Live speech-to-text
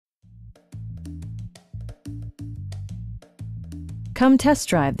Come test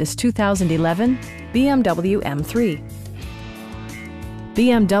drive this 2011 BMW M3.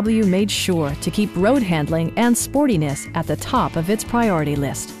 BMW made sure to keep road handling and sportiness at the top of its priority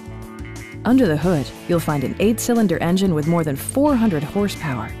list. Under the hood, you'll find an 8-cylinder engine with more than 400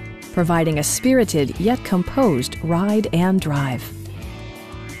 horsepower, providing a spirited yet composed ride and drive.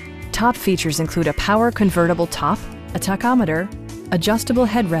 Top features include a power convertible top, a tachometer, adjustable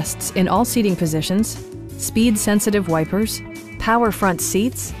headrests in all seating positions, speed-sensitive wipers, power front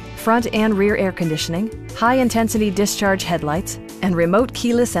seats, front and rear air conditioning, high-intensity discharge headlights, and remote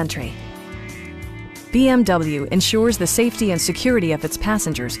keyless entry. BMW ensures the safety and security of its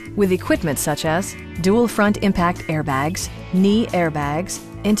passengers with equipment such as dual front impact airbags, knee airbags,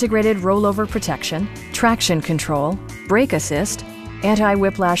 integrated rollover protection, traction control, brake assist,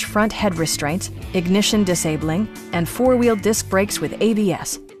 anti-whiplash front head restraints, ignition disabling, and 4-wheel disc brakes with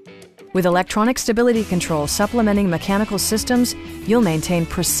ABS. With electronic stability control supplementing mechanical systems, you'll maintain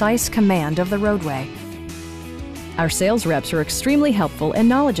precise command of the roadway. Our sales reps are extremely helpful and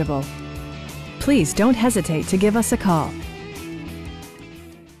knowledgeable. Please don't hesitate to give us a call.